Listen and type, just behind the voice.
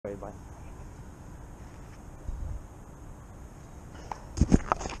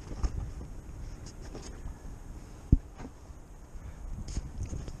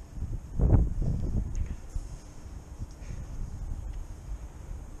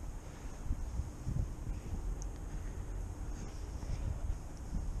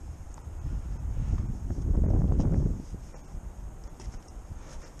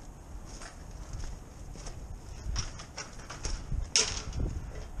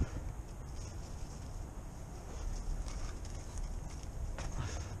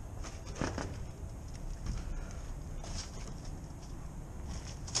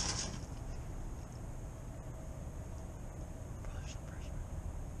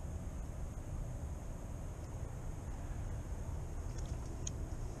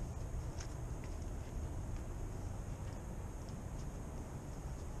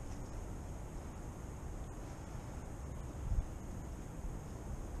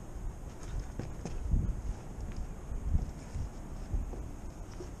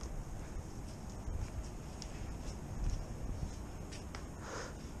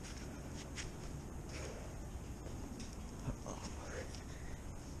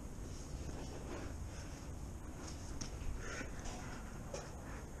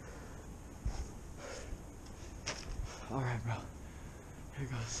Alright, bro. Here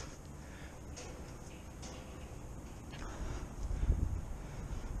goes.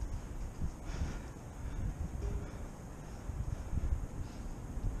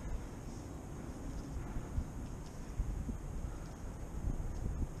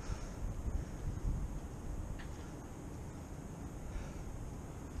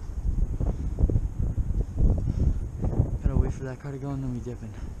 Gotta wait for that car to go and then we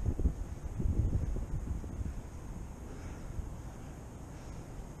dipping.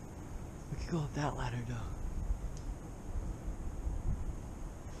 We could go up that ladder though.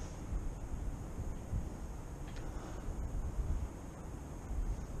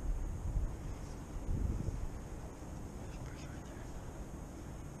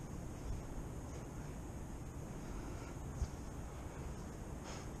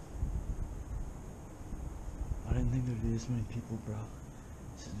 I didn't think there'd be this many people, bro.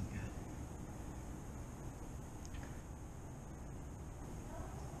 This isn't good.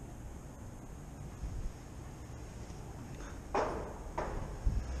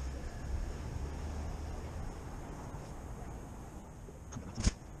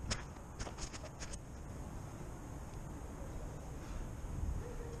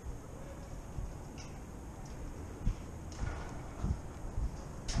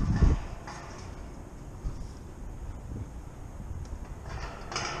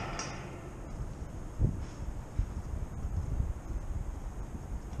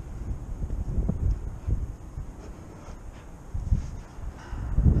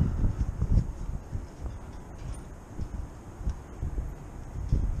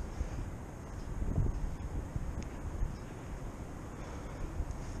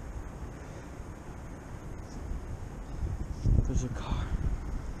 There's a car.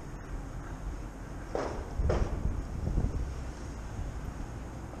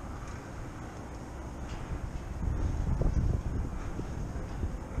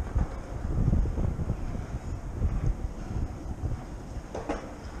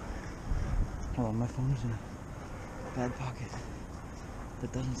 Oh, my phone's in a bad pocket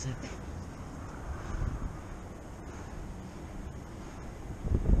that doesn't zip.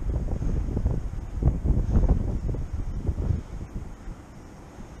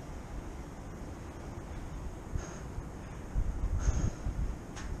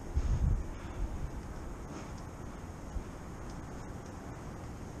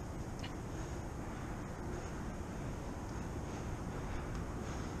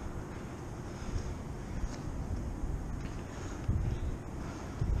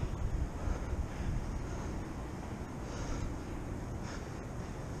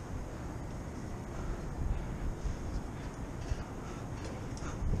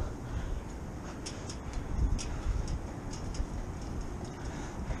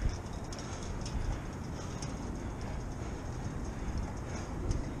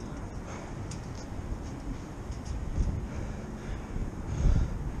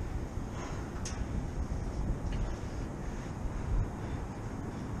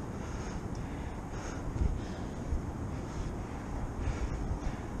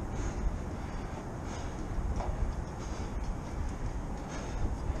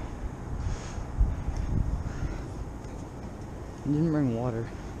 I didn't bring water.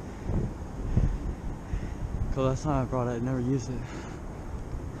 Cause last time I brought it, I never used it.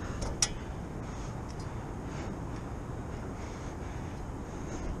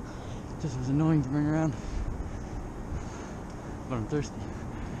 Just was annoying to bring around. But I'm thirsty.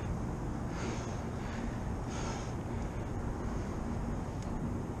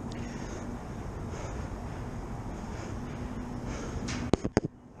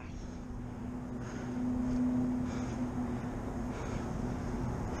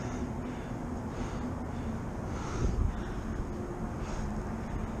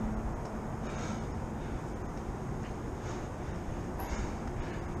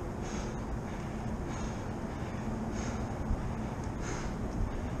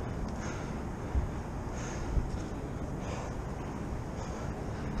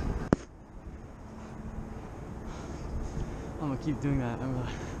 I'm gonna keep doing that,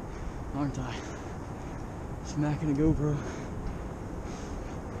 aren't I? Smacking a GoPro.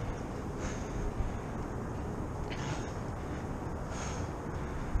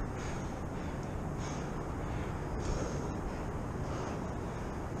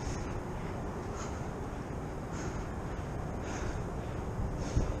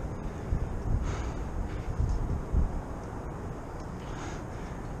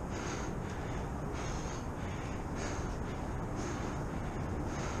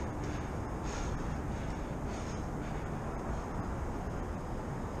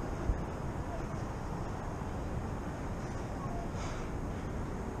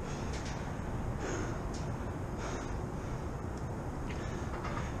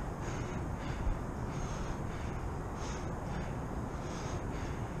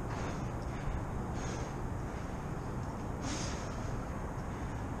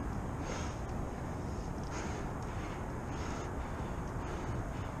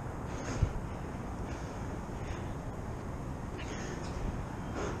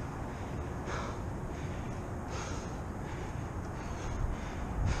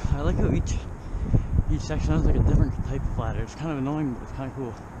 like how each section has like a different type of ladder. It's kind of annoying, but it's kind of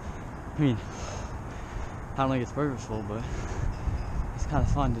cool. I mean, I don't think it's purposeful, but it's kind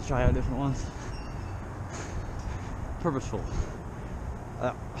of fun to try out different ones. Purposeful.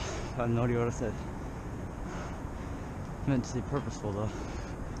 I have no idea what I said. I meant to say purposeful though.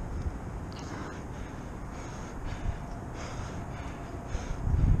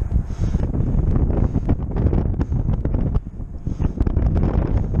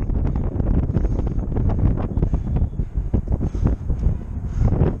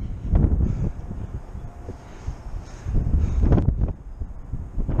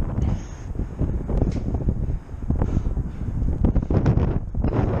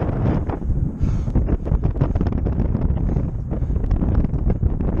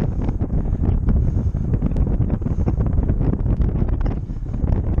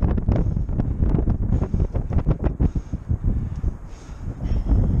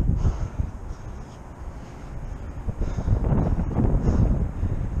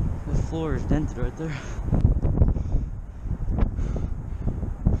 The floor is dented right there.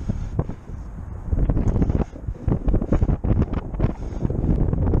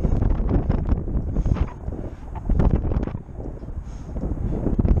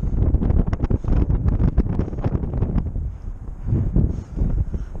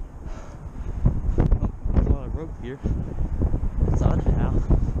 There's a lot of rope here. It's odd now.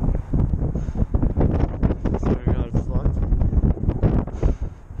 Swear to God, it's locked.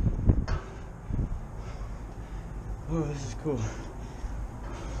 Oh, this is cool.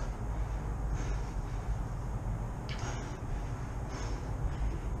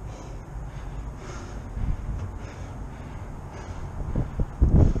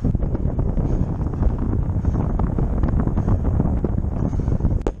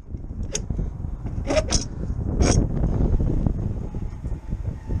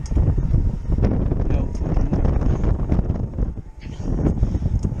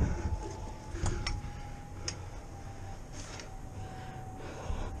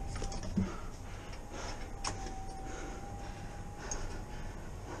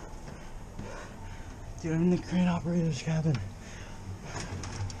 Dude, I'm in the crane operator's cabin.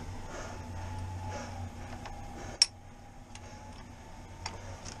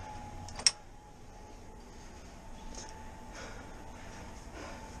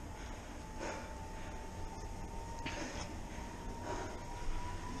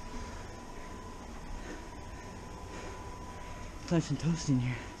 It's nice and toasty in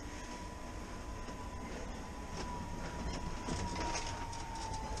here.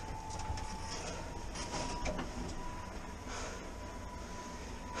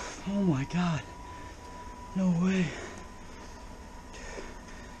 Oh my God, no way.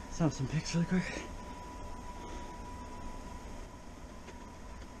 Snap some pics really quick.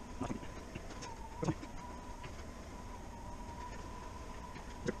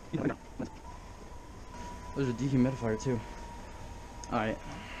 There's a dehumidifier too. Alright.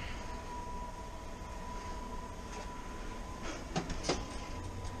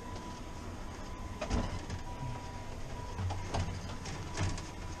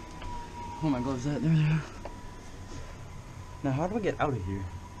 Oh my gloves, there they are. Now how do I get out of here?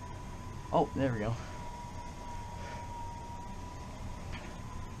 Oh, there we go.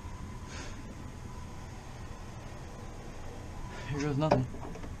 Here goes nothing.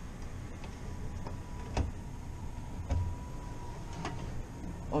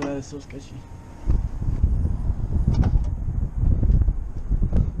 Oh, that is so sketchy.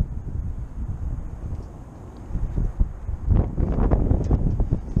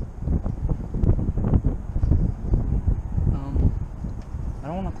 I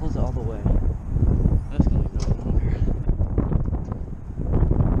don't want to close it all the way. I'm just gonna leave it open over here.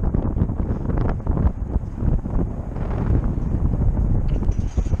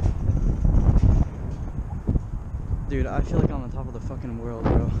 Dude, I feel like I'm on top of the fucking world,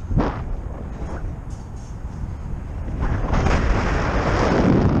 bro.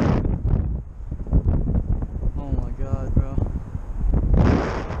 Oh my God, bro.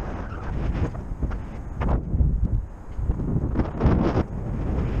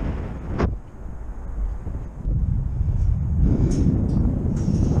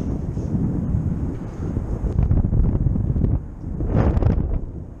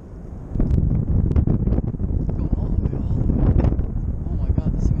 Going all the way. Oh my God,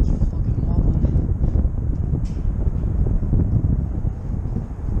 this thing is fucking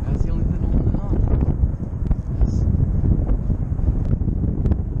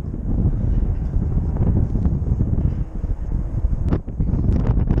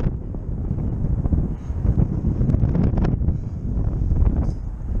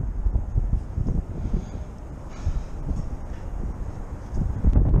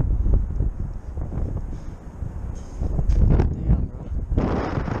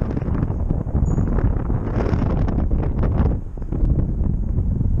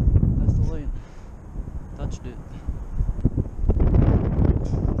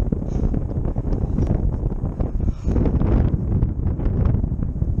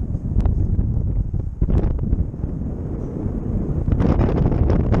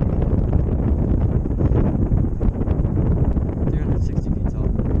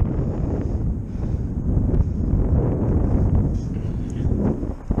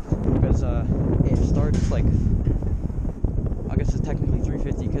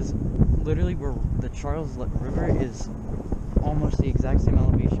where the Charles River is almost the exact same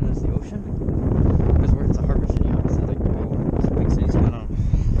elevation as the ocean. Because where it's a harbor city, obviously, like all big cities kind of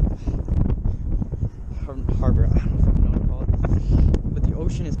harbor. I don't know if I know what to call it. But the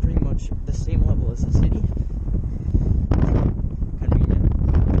ocean is pretty much the same level as the city. Convenient.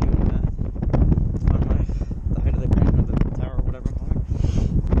 I'm doing math. On the height of the crane or the tower or whatever I'm calling it.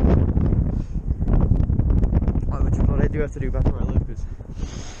 Which is what I do have to do back where I live, because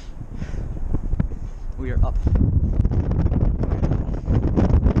we are up.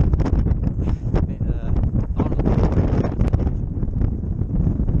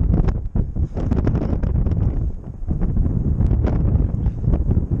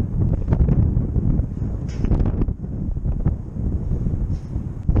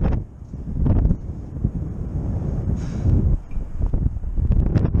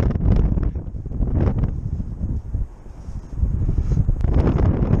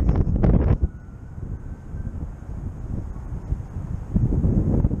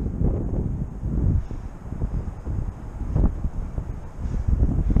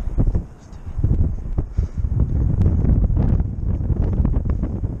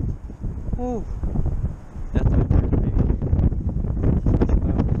 Ooh, that's a turn, baby.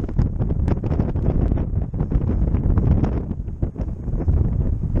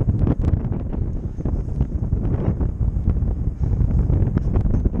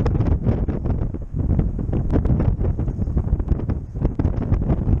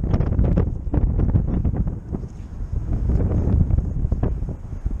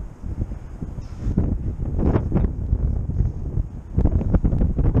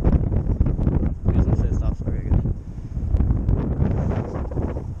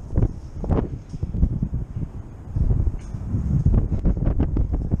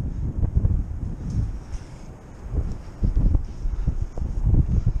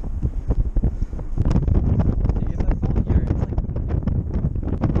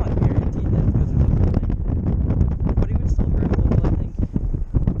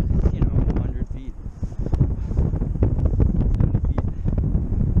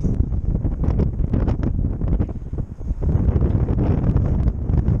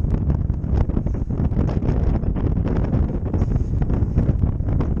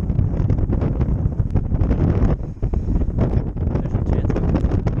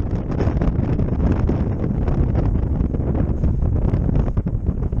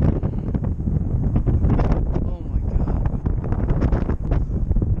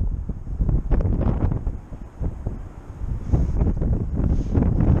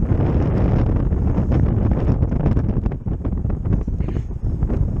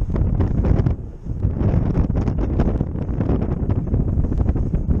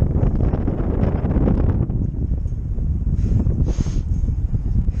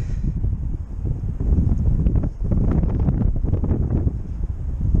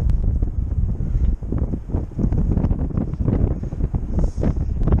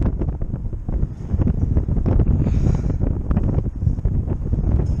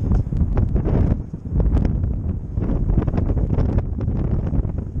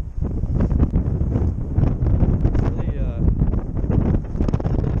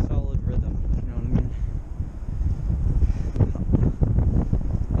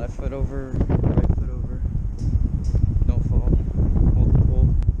 Foot over, right foot over, don't fall, hold the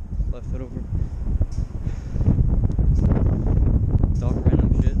pole, left foot over. It's all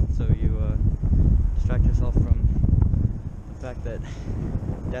random shit, so you distract yourself from the fact that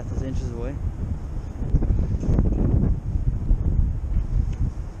death is inches away.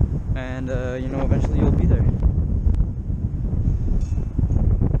 And you know, eventually you'll be there.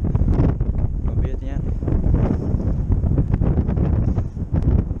 You'll be at the end.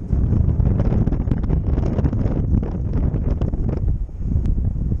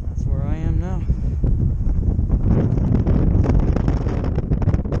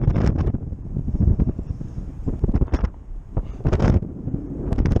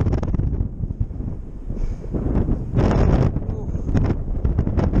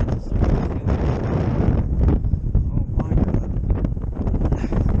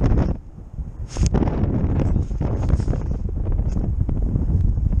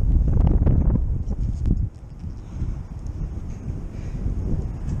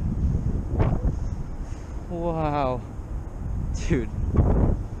 Wow, dude.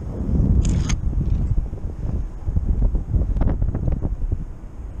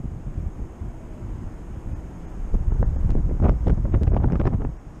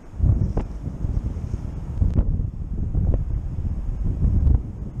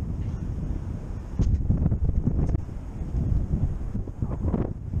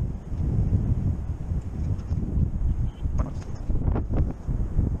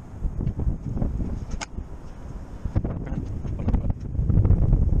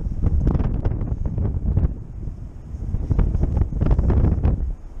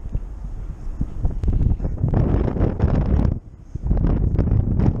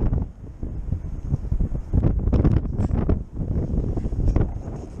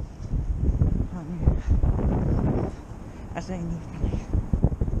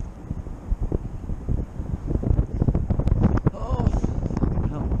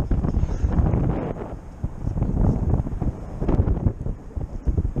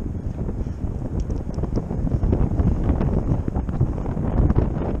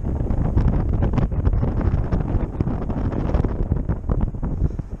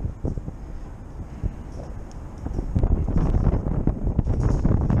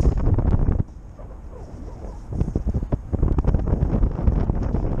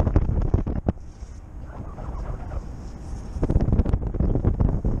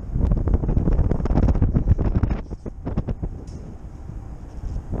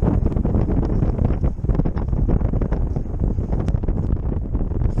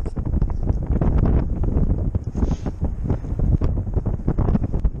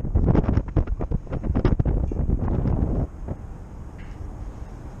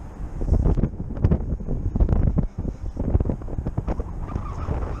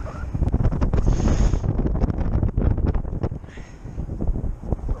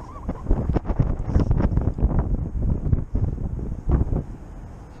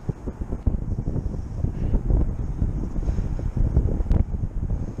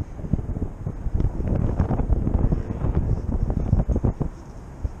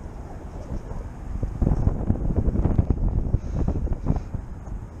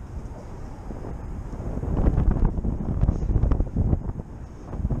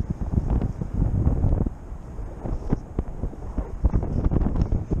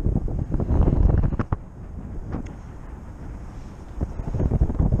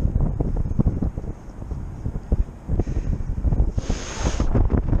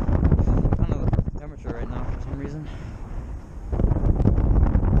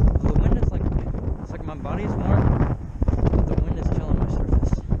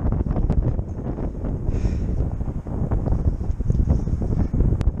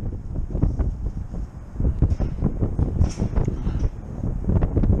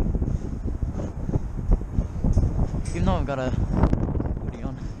 I've got a hoodie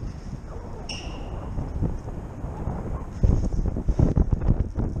on.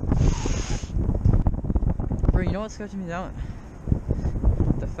 Bro, you know what's sketching me out?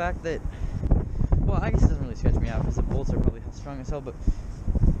 The fact that, well, I guess it doesn't really sketch me out because the bolts are probably strong as hell, but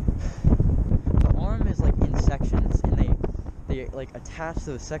the arm is like in sections and they like attach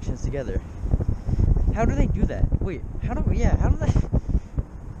those sections together. How do they do that? Wait, how do they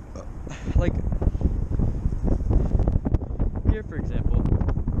like here, for example,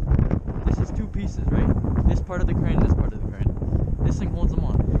 this is two pieces, right? This part of the crane, this part of the crane. This thing holds them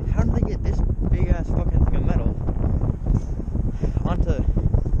on. How do they get this big ass fucking thing of metal onto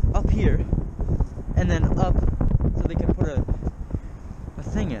up here and then up so they can put a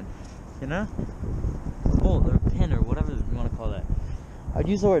thing in, you know? Bolt or pin or whatever you want to call that. I'd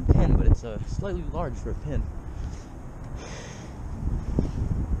use the word pin, but it's slightly large for a pin.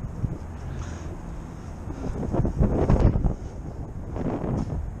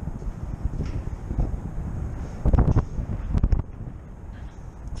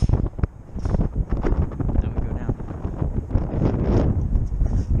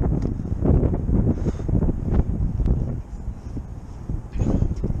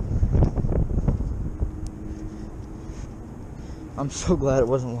 I'm so glad it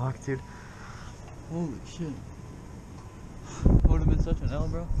wasn't locked, dude. Holy shit. It would have been such an L,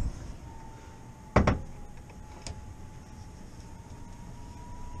 bro. I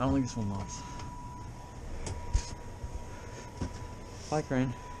don't think this one locks. Bye,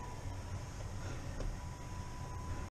 crane.